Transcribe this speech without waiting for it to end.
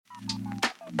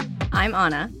I'm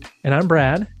Anna. And I'm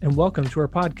Brad, and welcome to our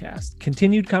podcast,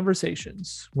 Continued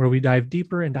Conversations, where we dive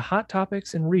deeper into hot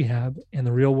topics in rehab and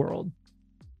the real world.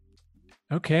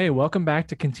 Okay, welcome back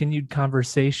to Continued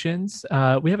Conversations.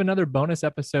 We have another bonus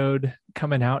episode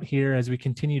coming out here as we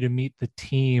continue to meet the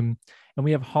team. And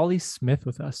we have Holly Smith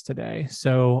with us today.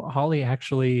 So Holly,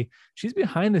 actually, she's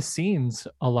behind the scenes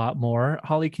a lot more.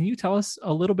 Holly, can you tell us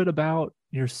a little bit about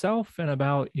yourself and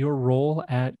about your role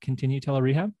at Continue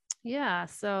Telerehab? Yeah,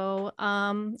 so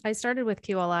I started with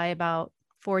QLI about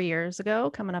 4 years ago,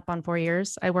 coming up on 4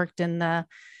 years. I worked in the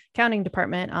accounting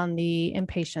department on the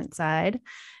inpatient side.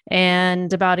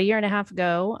 And about a year and a half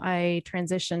ago, I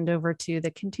transitioned over to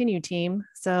the Continue team.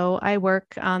 So I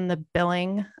work on the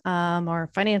billing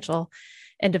or financial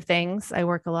end of things. I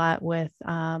work a lot with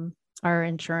our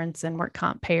insurance and work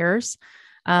comp payers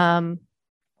and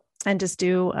just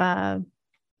do a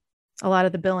lot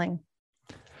of the billing.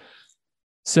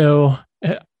 So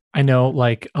I know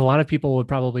like a lot of people would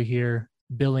probably hear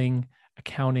billing,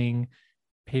 accounting,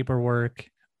 paperwork,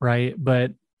 right?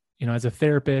 But, you know, as a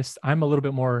therapist, I'm a little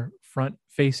bit more front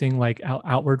facing, like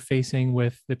outward facing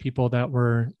with the people that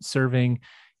we're serving.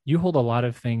 You hold a lot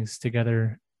of things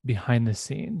together behind the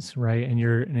scenes, right? And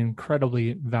you're an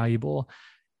incredibly valuable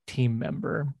team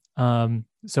member.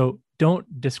 So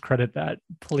don't discredit that,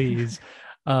 please.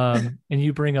 And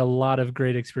you bring a lot of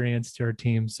great experience to our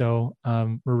team. So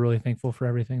we're really thankful for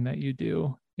everything that you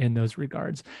do in those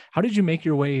regards. How did you make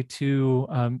your way to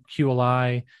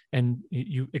QLI? And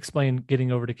you explained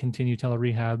getting over to Continue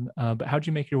Telerehab, but how did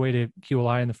you make your way to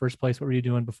QLI in the first place? What were you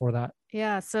doing before that?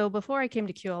 Yeah, so before I came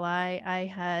to QLI,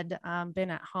 I had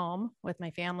been at home with my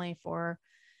family for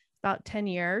about 10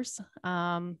 years.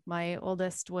 My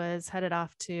oldest was headed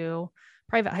off to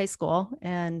private high school.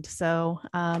 And so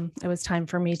it was time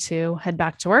for me to head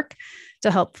back to work to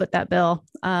help foot that bill.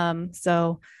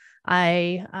 So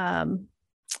I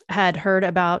had heard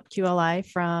about QLI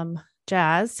from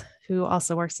Jazz, who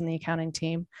also works in the accounting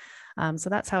team. So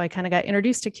that's how I kind of got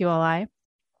introduced to QLI.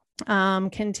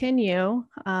 Continue.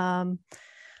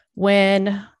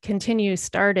 When Continue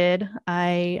started,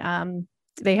 they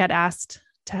had asked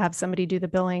to have somebody do the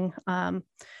billing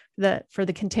for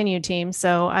the Continue team.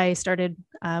 So I started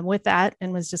with that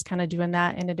and was just kind of doing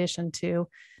that in addition to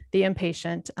the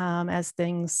inpatient. As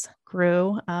things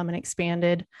grew and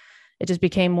expanded, it just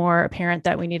became more apparent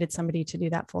that we needed somebody to do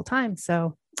that full time.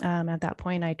 So at that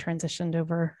point, I transitioned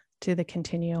over to the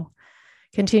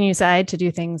Continue side to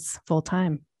do things full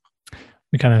time.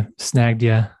 We kind of snagged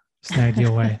you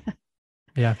away.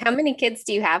 Yeah. How many kids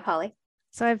do you have, Holly?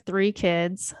 So I have 3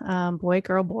 kids, boy,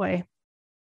 girl, boy.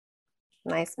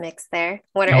 Nice mix there.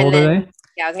 How old are they?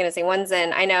 Yeah, I was going to say one's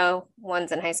in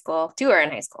high school. 2 are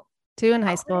in high school. 2 in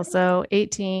high school. So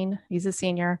 18, he's a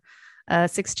senior, a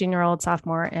 16-year-old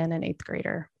sophomore, and an 8th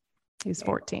grader who's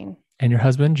 14. And your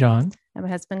husband, John? And my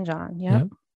husband, John. Yep.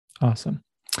 Awesome.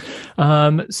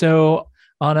 So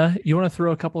Anna, you want to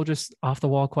throw a couple just off the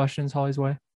wall questions Holly's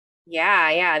way?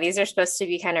 Yeah. These are supposed to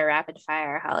be kind of rapid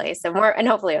fire, Holly. So more, and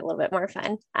hopefully a little bit more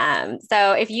fun.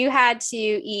 So if you had to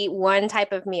eat one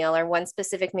type of meal or one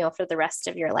specific meal for the rest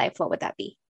of your life, what would that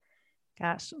be?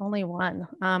 Gosh, only one.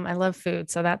 I love food.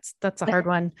 So that's a hard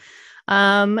one.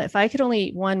 If I could only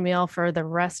eat one meal for the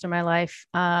rest of my life,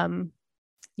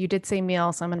 you did say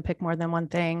meal, so I'm going to pick more than one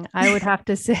thing. I would have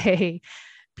to say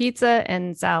pizza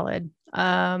and salad.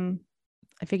 I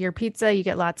figure pizza, you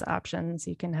get lots of options.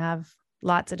 You can have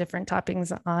lots of different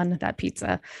toppings on that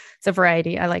pizza. So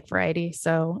variety, I like variety.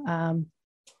 So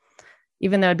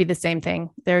even though it'd be the same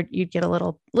thing there, you'd get a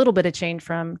little bit of change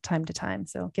from time to time.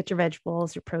 So get your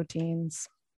vegetables, your proteins.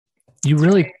 You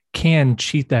really can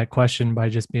cheat that question by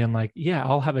just being like, yeah,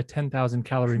 I'll have a 10,000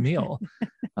 calorie meal.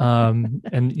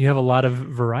 And you have a lot of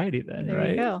variety then, there right?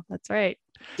 You go. That's right.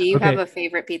 Do you have a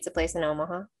favorite pizza place in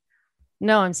Omaha?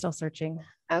 No, I'm still searching.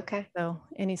 Okay. So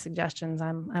any suggestions,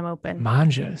 I'm open.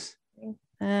 Manjas.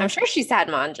 I'm sure she's had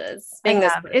Manjas.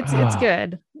 It's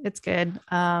good. It's good.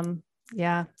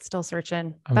 Yeah, still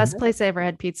searching. Best place I ever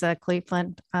had pizza,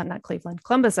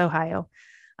 Columbus, Ohio.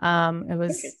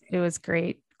 It was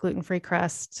great. Gluten-free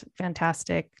crust,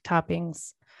 fantastic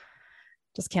toppings.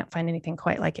 Just can't find anything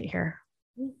quite like it here.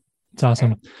 It's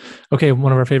awesome. Okay,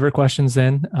 one of our favorite questions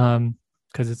then,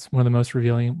 because it's one of the most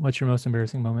revealing. What's your most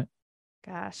embarrassing moment?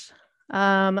 Gosh,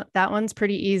 that one's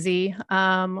pretty easy.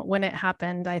 When it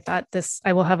happened, I thought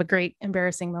I will have a great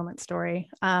embarrassing moment story.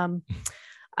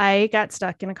 I got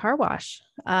stuck in a car wash.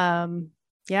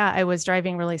 I was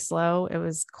driving really slow. It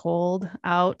was cold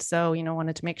out. So,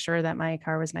 wanted to make sure that my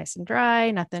car was nice and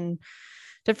dry, nothing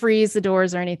to freeze the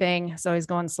doors or anything. So I was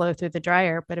going slow through the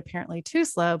dryer, but apparently too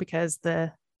slow because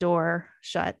the door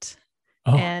shut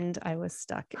and I was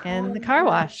stuck in the car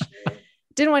wash.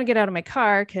 Didn't want to get out of my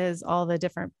car because all the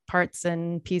different parts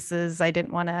and pieces, I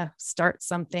didn't want to start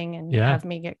something and have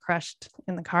me get crushed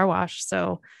in the car wash.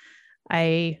 So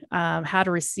I had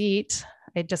a receipt.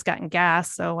 I'd just gotten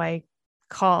gas. So I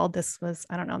called. This was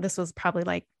probably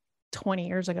like 20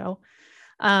 years ago.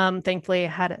 Thankfully I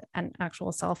had an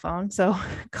actual cell phone. So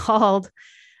called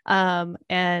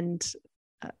and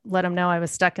let them know I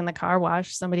was stuck in the car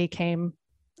wash. Somebody came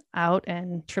out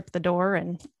and tripped the door,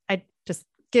 and I just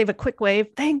gave a quick wave,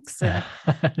 thanks, and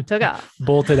took off.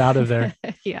 Bolted out of there.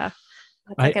 Yeah.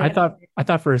 I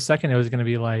thought for a second it was going to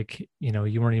be like,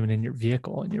 you weren't even in your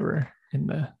vehicle and you were in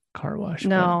the car wash.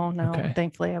 No. Okay.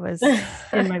 Thankfully I was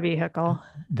in my vehicle.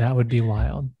 That would be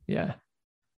wild. Yeah.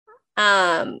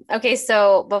 Okay.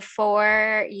 So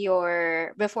before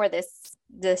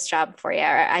this job for you,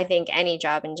 or I think any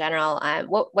job in general,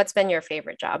 what's been your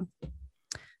favorite job?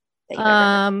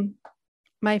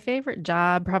 My favorite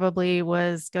job probably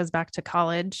goes back to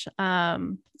college.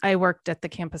 I worked at the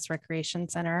campus recreation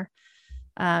center,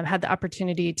 had the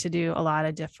opportunity to do a lot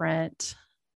of different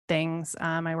things.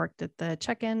 I worked at the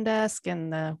check-in desk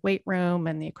and the weight room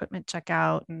and the equipment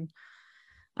checkout and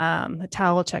the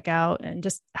towel checkout, and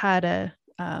just had a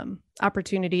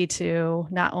opportunity to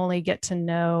not only get to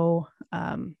know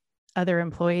other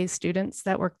employees, students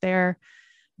that work there,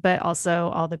 but also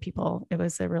all the people. It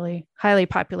was a really highly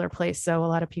popular place. So a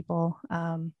lot of people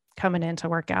coming in to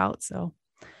work out. So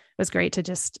it was great to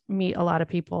just meet a lot of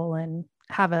people and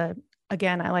have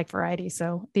again, I like variety.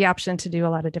 So the option to do a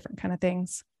lot of different kind of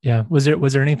things. Yeah. Was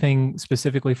there anything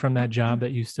specifically from that job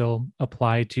that you still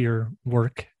apply to your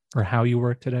work or how you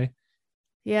work today?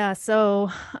 Yeah. So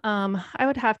I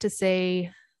would have to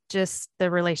say just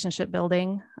the relationship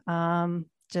building,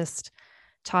 just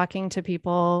talking to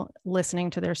people,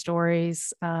 listening to their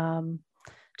stories.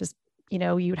 Just,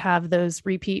 you'd have those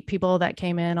repeat people that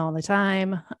came in all the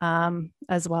time,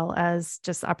 as well as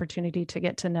just the opportunity to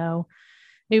get to know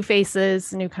new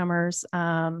faces, newcomers.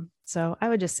 So I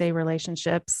would just say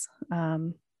relationships,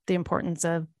 the importance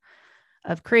of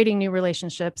creating new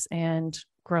relationships and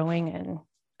growing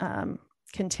and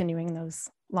continuing those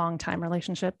long-time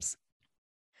relationships.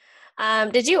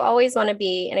 Did you always want to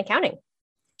be in accounting?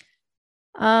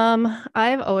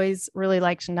 I've always really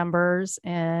liked numbers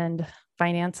and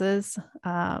finances.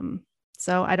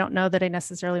 So I don't know that I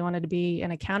necessarily wanted to be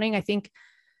in accounting. I think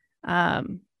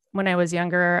when I was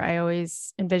younger, I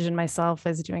always envisioned myself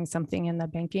as doing something in the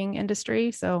banking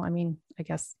industry. So, I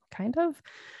guess kind of.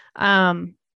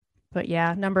 But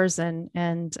yeah, numbers and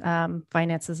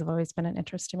finances have always been an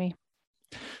interest to me.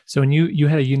 So when you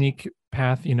had a unique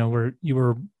path, where you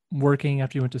were working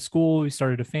after you went to school, you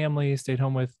started a family, stayed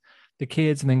home with the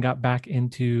kids, and then got back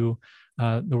into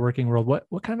the working world.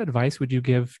 What kind of advice would you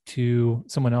give to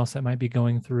someone else that might be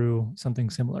going through something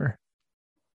similar?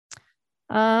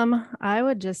 I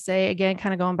would just say, again,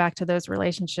 kind of going back to those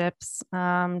relationships,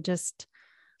 just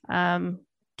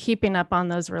keeping up on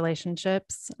those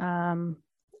relationships,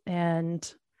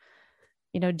 and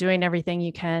doing everything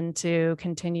you can to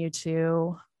continue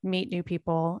to meet new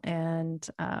people and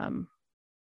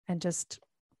just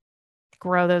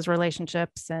grow those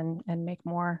relationships and make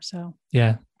more. So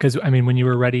yeah, because when you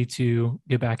were ready to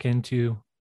get back into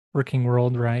working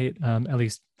world, right? At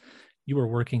least you were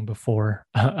working before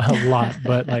a lot,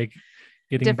 but like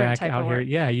getting back out here,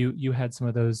 yeah, you had some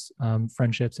of those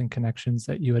friendships and connections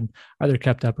that you had either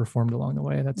kept up or formed along the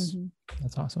way. That's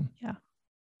awesome. Yeah.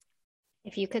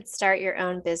 If you could start your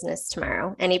own business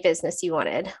tomorrow, any business you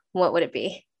wanted, what would it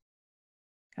be?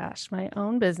 Gosh, my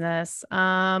own business.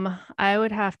 I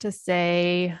would have to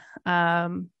say, I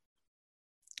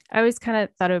always kind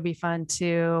of thought it would be fun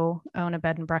to own a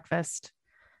bed and breakfast.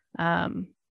 My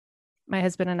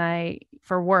husband and I,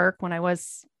 for work, when I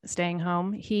was staying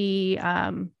home, he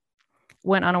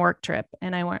went on a work trip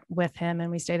and I went with him and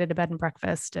we stayed at a bed and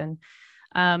breakfast and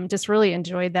just really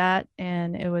enjoyed that.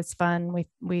 And it was fun.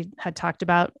 We had talked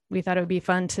about, we thought it would be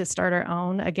fun to start our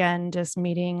own, again, just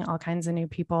meeting all kinds of new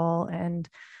people. And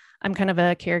I'm kind of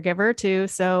a caregiver too.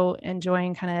 So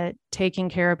enjoying kind of taking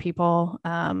care of people,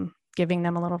 giving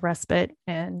them a little respite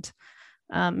and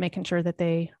making sure that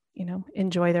they,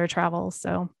 enjoy their travels.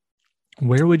 So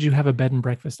where would you have a bed and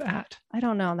breakfast at? I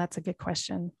don't know. That's a good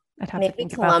question. I'd have maybe to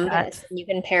think Columbus. about that. You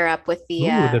can pair up with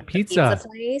the pizza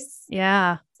place.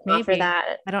 Yeah. Maybe. For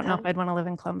that. I don't know if I'd want to live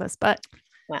in Columbus, but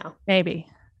wow, maybe.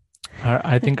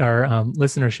 I think our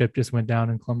listenership just went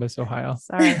down in Columbus, Ohio.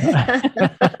 Sorry.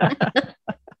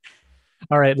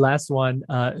 All right. Last one.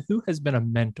 Who has been a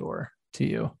mentor to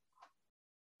you?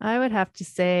 I would have to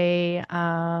say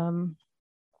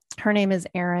her name is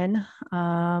Erin,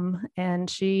 and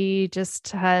she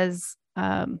just has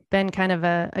been kind of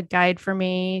a guide for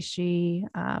me. She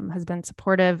has been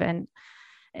supportive and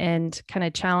kind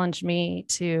of challenged me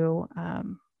to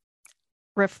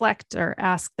reflect or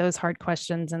ask those hard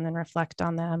questions and then reflect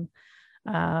on them.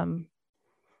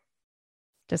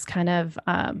 Just kind of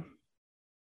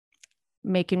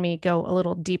making me go a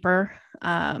little deeper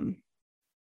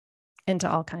into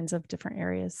all kinds of different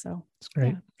areas. So it's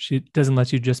great. Yeah. She doesn't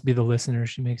let you just be the listener.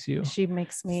 She makes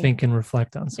me think and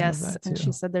reflect on some of that too. And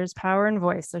she said there's power in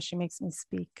voice. So she makes me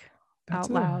speak out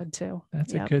loud too.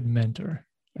 That's a good mentor.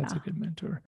 That's a good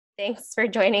mentor. Thanks for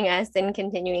joining us and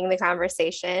continuing the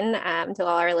conversation. To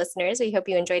all our listeners, we hope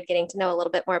you enjoyed getting to know a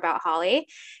little bit more about Holly,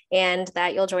 and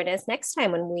that you'll join us next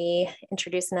time when we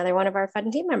introduce another one of our fun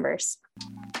team members.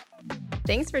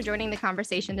 Thanks for joining the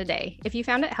conversation today. If you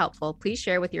found it helpful, please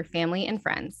share with your family and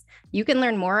friends. You can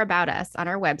learn more about us on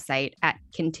our website at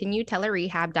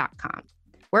continuetelerehab.com.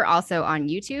 We're also on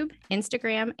YouTube,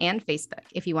 Instagram, and Facebook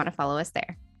if you want to follow us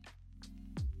there.